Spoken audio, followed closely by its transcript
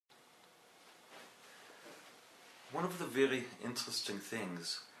one of the very interesting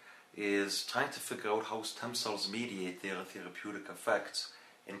things is trying to figure out how stem cells mediate their therapeutic effects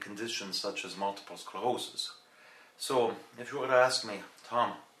in conditions such as multiple sclerosis. So, if you were to ask me,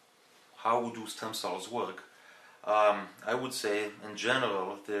 Tom, how do stem cells work? I would say, in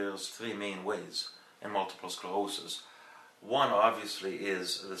general, there's three main ways in multiple sclerosis. One, obviously,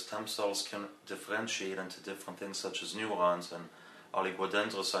 is the stem cells can differentiate into different things such as neurons and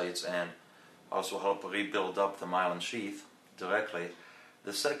oligodendrocytes and also help rebuild up the myelin sheath directly.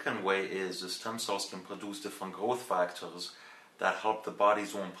 The second way is the stem cells can produce different growth factors that help the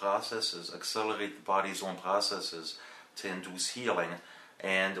body's own processes, accelerate the body's own processes to induce healing.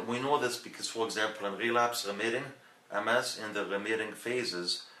 And we know this because, for example, in relapse remitting MS, in the remitting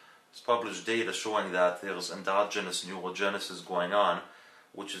phases, it's published data showing that there's endogenous neurogenesis going on,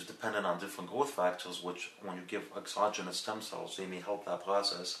 which is dependent on different growth factors, which when you give exogenous stem cells, they may help that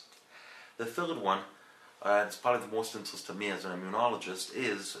process. The third one, it's probably the most interest to me as an immunologist,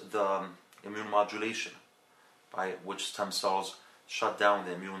 is the immune modulation, by which stem cells shut down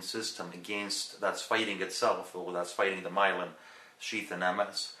the immune system against that's fighting itself, or that's fighting the myelin sheath in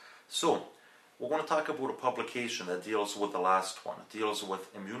MS. So, we're going to talk about a publication that deals with the last one. It deals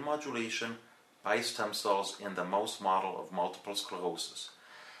with immune modulation by stem cells in the mouse model of multiple sclerosis.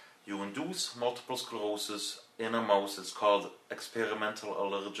 You induce multiple sclerosis in a mouse. It's called experimental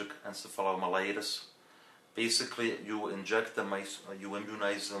allergic encephalomyelitis. Basically, you inject the mice, you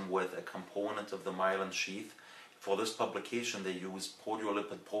immunize them with a component of the myelin sheath. For this publication, they used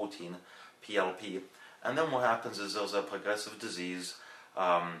proteolipid protein, PLP. And then what happens is there's a progressive disease.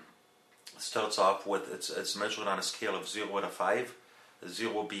 Starts off with, it's measured on a scale of 0 to 5,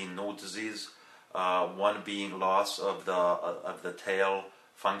 0 being no disease, 1 being loss of the tail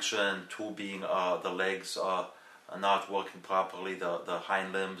function, 2 being the legs not working properly, the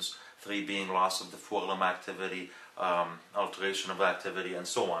hind limbs, 3 being loss of the forelimb activity, alteration of activity, and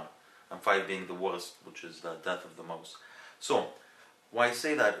so on, and 5 being the worst, which is the death of the mouse. So, why I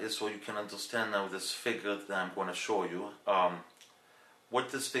say that is so you can understand now this figure that I'm going to show you. What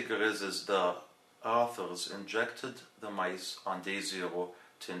this figure is the authors injected the mice on day 0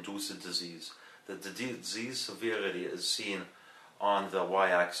 to induce a disease. The disease severity is seen on the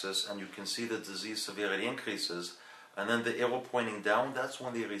y-axis, and you can see the disease severity increases, and then the arrow pointing down, that's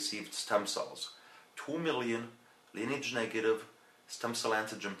when they received stem cells. 2 million lineage negative, stem cell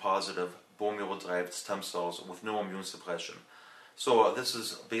antigen positive, bone marrow derived stem cells with no immune suppression. So this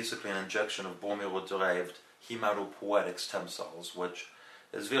is basically an injection of bone marrow derived hematopoietic stem cells, which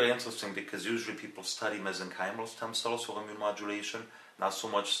is very interesting because usually people study mesenchymal stem cells for immune modulation, not so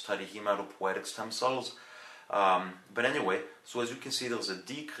much study hematopoietic stem cells. But anyway, so as you can see, there's a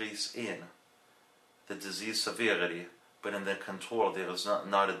decrease in the disease severity, but in the control there is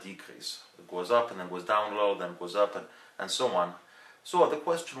not a decrease. It goes up and then goes down a little, then goes up and so on. So the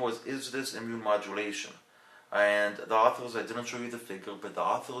question was, is this immune modulation? And the authors, I didn't show you the figure, but the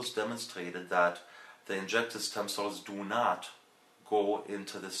authors demonstrated that the injected stem cells do not go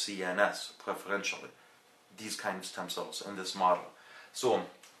into the CNS preferentially, these kind of stem cells in this model. So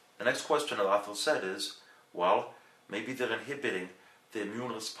the next question the author said is, well, maybe they're inhibiting the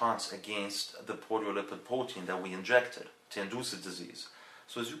immune response against the proteolipid protein that we injected to induce a disease.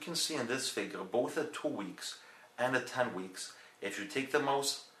 So as you can see in this figure, both at 2 weeks and at 10 weeks, if you take the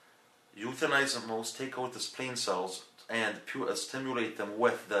mouse, euthanize the mouse, take out the spleen cells, and stimulate them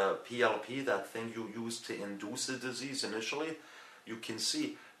with the PLP, that thing you use to induce the disease initially, you can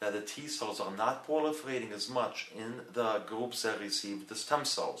see that the T cells are not proliferating as much in the groups that received the stem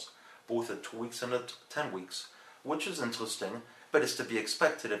cells, both at 2 weeks and at 10 weeks, which is interesting, but it's to be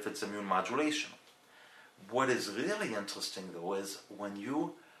expected if it's immune modulation. What is really interesting, though, is when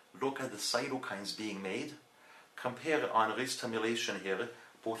you look at the cytokines being made, compare on restimulation here,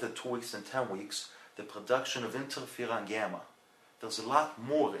 both at 2 weeks and 10 weeks, the production of interferon gamma. There's a lot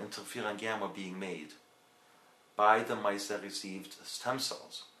more interferon gamma being made by the mice that received stem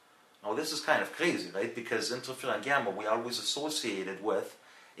cells. Now this is kind of crazy, right? Because interferon gamma we always associated with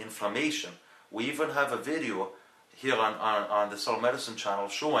inflammation. We even have a video here on the Cell Medicine channel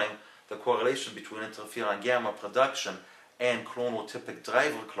showing the correlation between interferon gamma production and clonotypic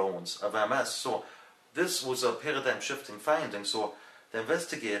driver clones of MS. So this was a paradigm shifting finding. So the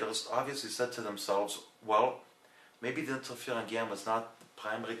investigators obviously said to themselves, well, maybe the interferon gamma is not the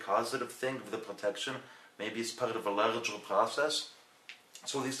primary causative thing of the protection. Maybe it's part of a larger process.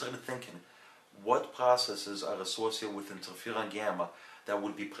 So they started thinking, what processes are associated with interferon gamma that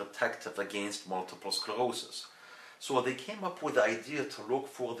would be protective against multiple sclerosis? So they came up with the idea to look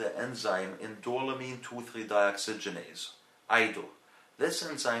for the enzyme Indolamine 2,3-dioxygenase, IDO. This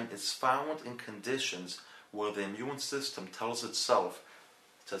enzyme is found in conditions where the immune system tells itself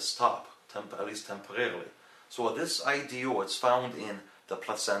to stop, at least temporarily. So this IDO, it's found in the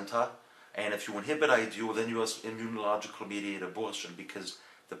placenta, and if you inhibit IDO, then you have immunological mediated abortion, because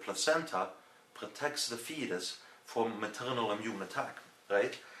the placenta protects the fetus from maternal immune attack,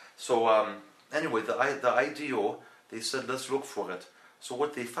 right? So anyway, the IDO, they said, let's look for it. So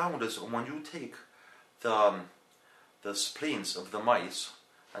what they found is when you take the spleens of the mice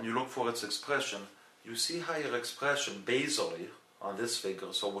and you look for its expression, you see higher expression basally on this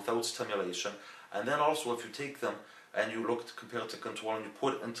figure, so without stimulation. And then also if you take them and you look compared to control and you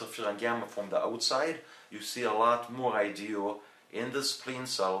put interferon gamma from the outside, you see a lot more IDO in the spleen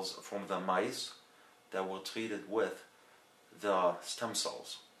cells from the mice that were treated with the stem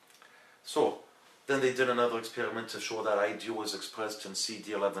cells. So then they did another experiment to show that IDO was expressed in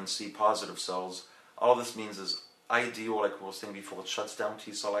CD11C positive cells. All this means is IDO, like we were saying before, it shuts down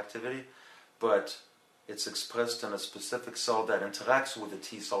T cell activity, but it's expressed in a specific cell that interacts with a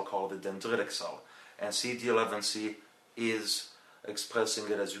T cell called the dendritic cell. And CD11C is expressing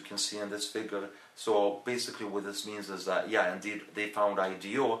it, as you can see in this figure. So basically what this means is that, yeah, indeed, they found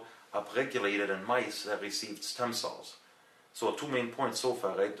IDO upregulated in mice that received stem cells. So two main points so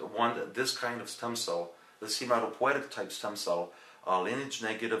far, right? One, this kind of stem cell, the hematopoietic type stem cell, lineage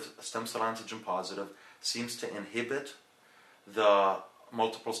negative, stem cell antigen positive, seems to inhibit the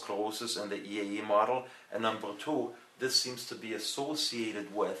multiple sclerosis in the EAE model. And number two, this seems to be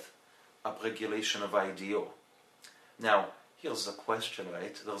associated with upregulation of IDO. Now, here's the question,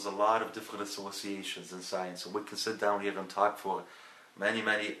 right? There's a lot of different associations in science, and we can sit down here and talk for many,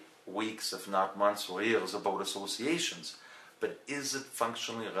 many weeks, if not months or years, about associations. But is it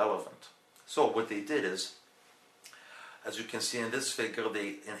functionally relevant? So what they did is, as you can see in this figure,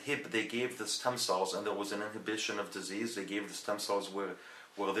 they gave the stem cells, and there was an inhibition of disease. They gave the stem cells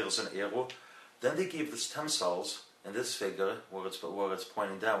where there's an arrow. Then they gave the stem cells, in this figure, where it's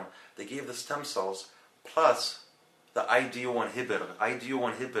pointing down, they gave the stem cells plus the IDO inhibitor.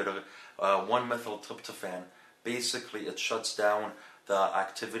 IDO inhibitor, 1-methyltryptophan. Basically, it shuts down the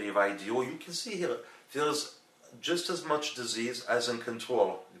activity of IDO. You can see here, there's just as much disease as in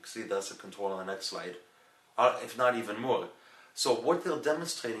control. You can see that's a control on the next slide, if not even more. So what they're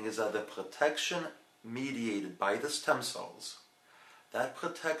demonstrating is that the protection mediated by the stem cells, that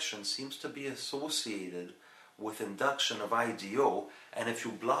protection seems to be associated with induction of IDO, and if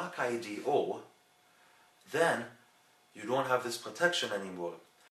you block IDO, then you don't have this protection anymore.